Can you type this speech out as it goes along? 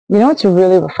You know what's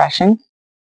really refreshing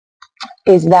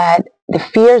is that the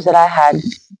fears that I had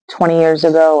 20 years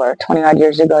ago or 20 odd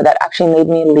years ago that actually made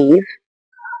me leave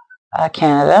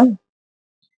Canada,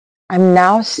 I'm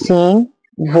now seeing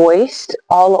voiced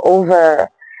all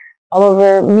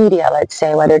over media, let's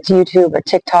say, whether it's YouTube or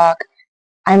TikTok.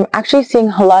 I'm actually seeing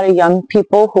a lot of young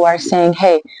people who are saying,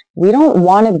 hey, we don't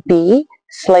want to be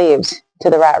slaves to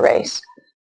the rat race.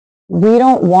 We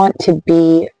don't want to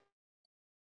be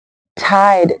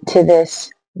tied to this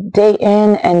day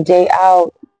in and day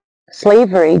out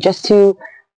slavery just to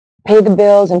pay the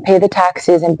bills and pay the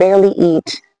taxes and barely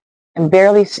eat and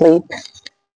barely sleep,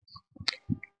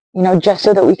 just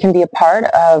so that we can be a part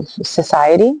of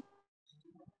society.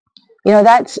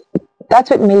 That's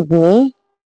what made me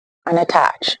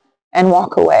unattach and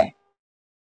walk away.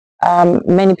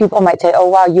 Many people might say, oh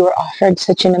wow, you were offered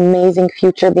such an amazing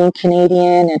future being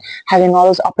Canadian and having all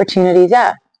those opportunities.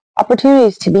 Yeah,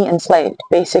 opportunities to be enslaved,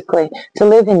 basically, to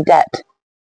live in debt.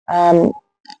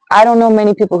 I don't know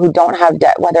many people who don't have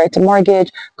debt, whether it's a mortgage,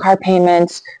 car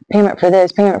payments, payment for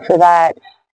this, payment for that.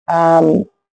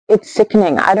 It's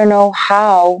sickening. I don't know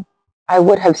how I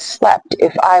would have slept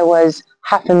if I was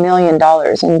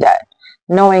 $500,000 in debt,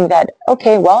 knowing that,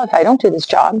 okay, well, if I don't do this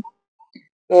job,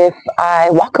 if I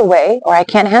walk away or I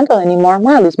can't handle it anymore, I'm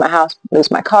going to lose my house,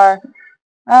 lose my car,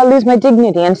 lose my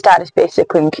dignity and status,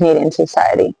 basically, in Canadian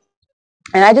society.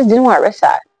 And I just didn't want to risk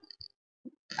that.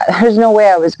 There's no way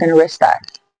I was going to risk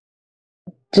that.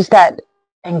 Just that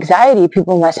anxiety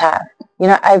people must have.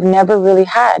 I've never really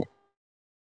had.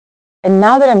 And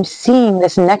now that I'm seeing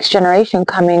this next generation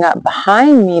coming up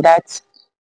behind me that's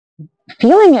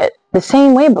feeling it the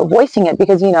same way, but voicing it,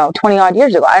 because, 20 odd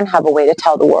years ago, I didn't have a way to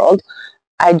tell the world.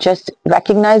 I just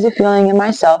recognized the feeling in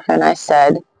myself and I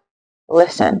said,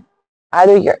 listen,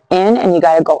 either you're in and you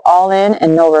got to go all in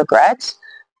and no regrets,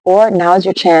 or now's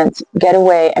your chance, get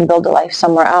away and build a life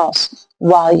somewhere else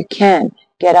while you can.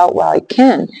 Get out while you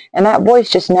can. And that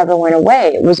voice just never went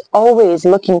away. It was always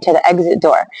looking to the exit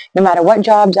door. No matter what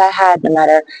jobs I had, no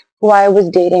matter who I was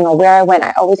dating or where I went,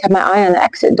 I always had my eye on the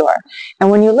exit door. And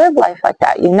when you live life like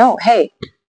that, hey,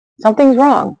 something's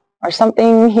wrong or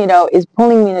something, is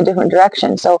pulling me in a different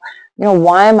direction. So,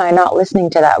 why am I not listening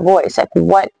to that voice? Like,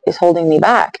 what is holding me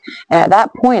back? And at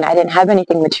that point, I didn't have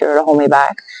anything material to hold me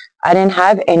back. I didn't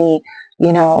have any,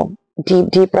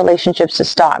 deep relationships to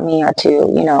stop me or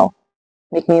to,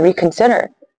 make me reconsider.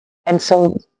 And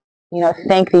so,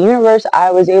 thank the universe,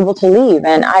 I was able to leave,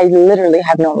 and I literally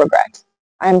have no regrets.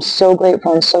 I'm so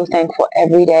grateful and so thankful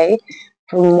every day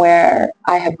from where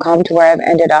I have come to where I've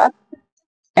ended up.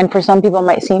 And for some people it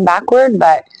might seem backward,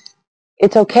 but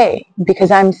it's okay, because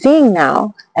I'm seeing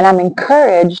now and I'm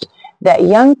encouraged that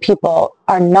young people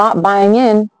are not buying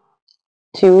in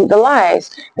to the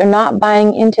lies. They're not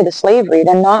buying into the slavery.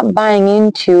 They're not buying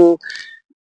into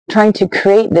trying to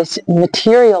create this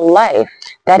material life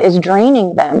that is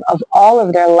draining them of all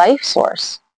of their life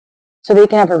source so they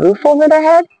can have a roof over their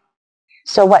head.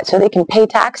 So what? So they can pay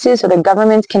taxes, so the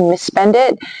governments can misspend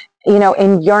it,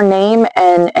 in your name,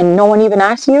 and no one even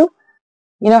asks you.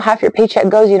 Half your paycheck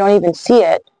goes, you don't even see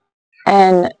it.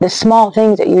 And the small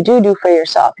things that you do for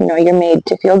yourself, you're made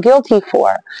to feel guilty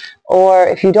for. Or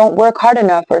if you don't work hard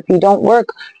enough, or if you don't work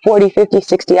 40, 50,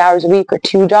 60 hours a week or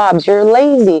 2 jobs, you're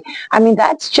lazy. I mean,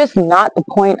 that's just not the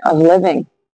point of living.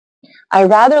 I'd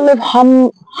rather live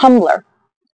humbler,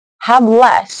 have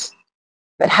less,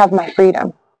 but have my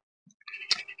freedom.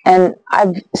 And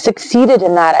I've succeeded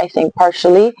in that, I think,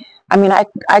 partially. I mean,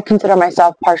 I consider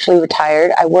myself partially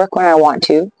retired. I work when I want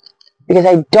to, because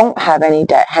I don't have any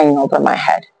debt hanging over my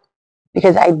head,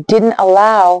 because I didn't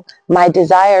allow my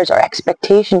desires or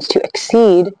expectations to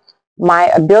exceed my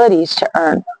abilities to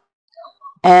earn.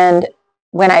 And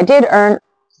when I did earn,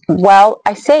 well,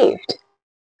 I saved.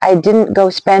 I didn't go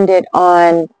spend it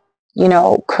on,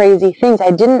 crazy things.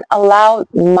 I didn't allow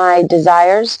my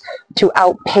desires to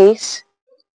outpace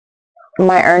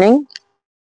my earning.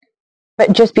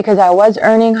 But just because I was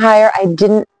earning higher, I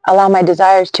didn't allow my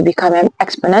desires to become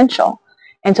exponential.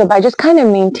 And so by just kind of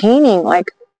maintaining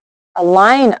like a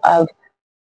line of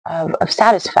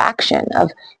satisfaction,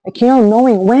 of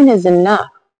knowing when is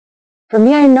enough. For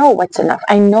me, I know what's enough.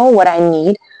 I know what I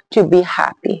need to be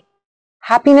happy.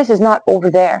 Happiness is not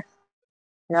over there.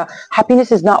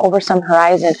 Happiness is not over some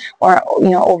horizon or,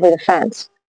 over the fence.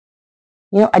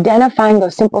 Identifying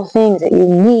those simple things that you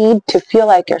need to feel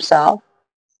like yourself,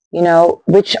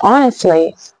 which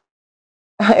honestly,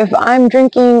 if I'm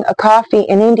drinking a coffee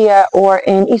in India or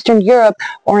in Eastern Europe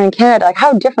or in Canada, like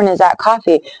how different is that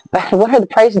coffee? But what are the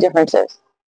price differences?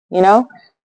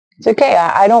 It's okay.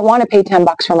 I don't want to pay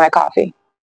 $10 for my coffee.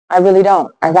 I really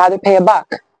don't. I'd rather pay $1.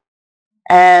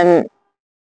 and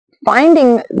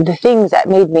finding the things that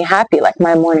made me happy, like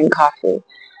my morning coffee,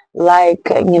 like,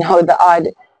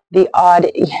 the odd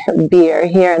beer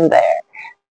here and there,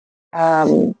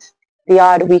 the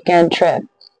odd weekend trip,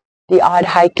 the odd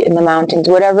hike in the mountains,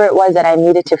 whatever it was that I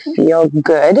needed to feel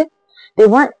good. They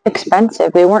weren't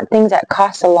expensive. They weren't things that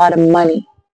cost a lot of money.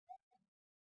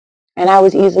 And I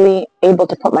was easily able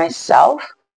to put myself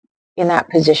in that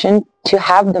position to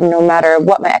have them no matter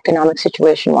what my economic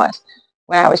situation was.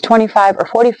 When I was 25 or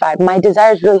 45, my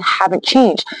desires really haven't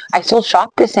changed. I still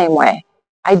shop the same way.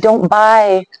 I don't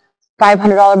buy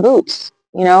 $500 boots.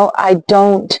 I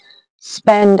don't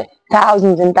spend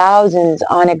thousands and thousands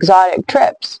on exotic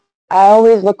trips. I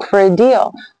always look for a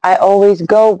deal. I always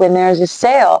go when there's a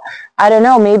sale. I don't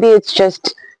know, maybe it's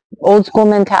just old school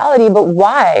mentality, but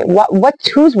why?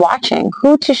 Who's watching?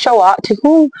 Who to show off? To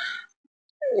whom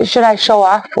should I show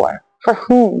off for? For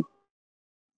whom?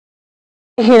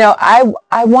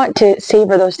 I want to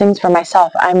savor those things for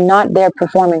myself. I'm not there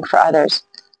performing for others.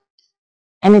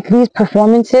 And it's these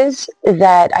performances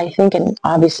that I think, and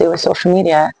obviously with social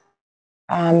media,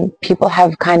 people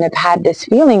have kind of had this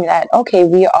feeling that, okay,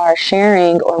 we are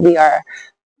sharing or we are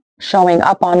showing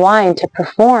up online to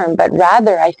perform, but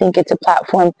rather I think it's a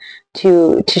platform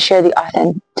to share the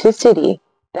authenticity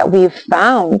that we've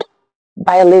found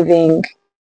by living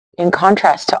in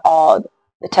contrast to all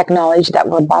the technology that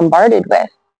we're bombarded with.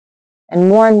 And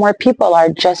more people are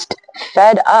just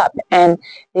fed up and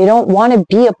they don't want to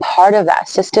be a part of that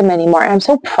system anymore. And I'm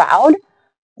so proud,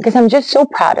 because I'm just so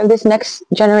proud of this next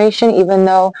generation, even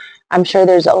though I'm sure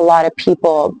there's a lot of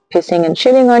people pissing and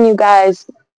shitting on you guys,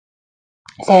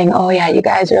 saying, oh yeah, you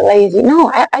guys are lazy.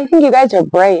 No, I think you guys are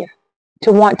brave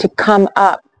to want to come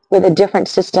up with a different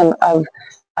system of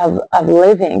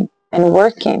living and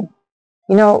working.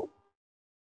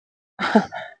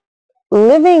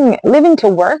 Living to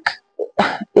work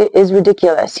is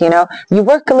ridiculous. You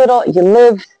work a little, you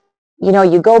live,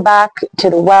 you go back to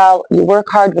the well, you work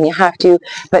hard when you have to,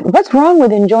 but what's wrong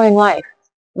with enjoying life?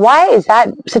 Why is that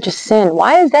such a sin?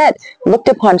 Why is that looked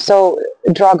upon so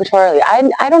derogatorily?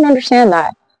 I don't understand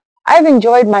that. I've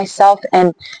enjoyed myself,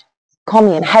 and call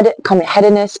me a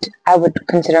hedonist. I would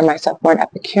consider myself more an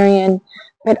Epicurean,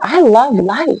 but I love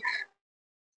life.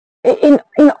 In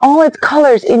all its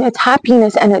colors, in its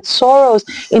happiness and its sorrows,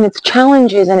 in its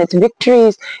challenges and its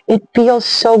victories. It feels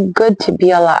so good to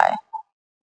be alive,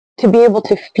 to be able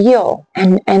to feel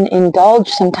and indulge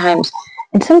sometimes,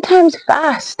 and sometimes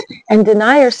fast and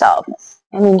deny yourself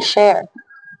and then share.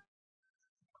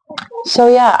 So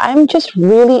yeah, I'm just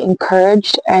really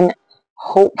encouraged and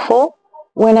hopeful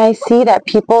when I see that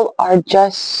people are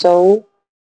just so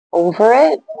over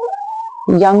it,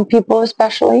 young people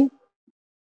especially.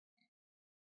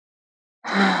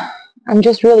 I'm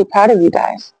just really proud of you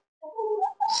guys.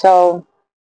 So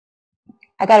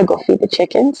I gotta go feed the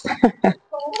chickens. But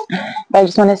I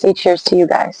just want to say cheers to you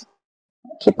guys.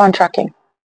 Keep on trucking.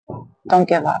 Don't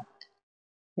give up.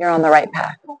 You're on the right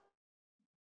path.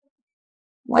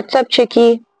 What's up,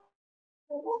 chickie?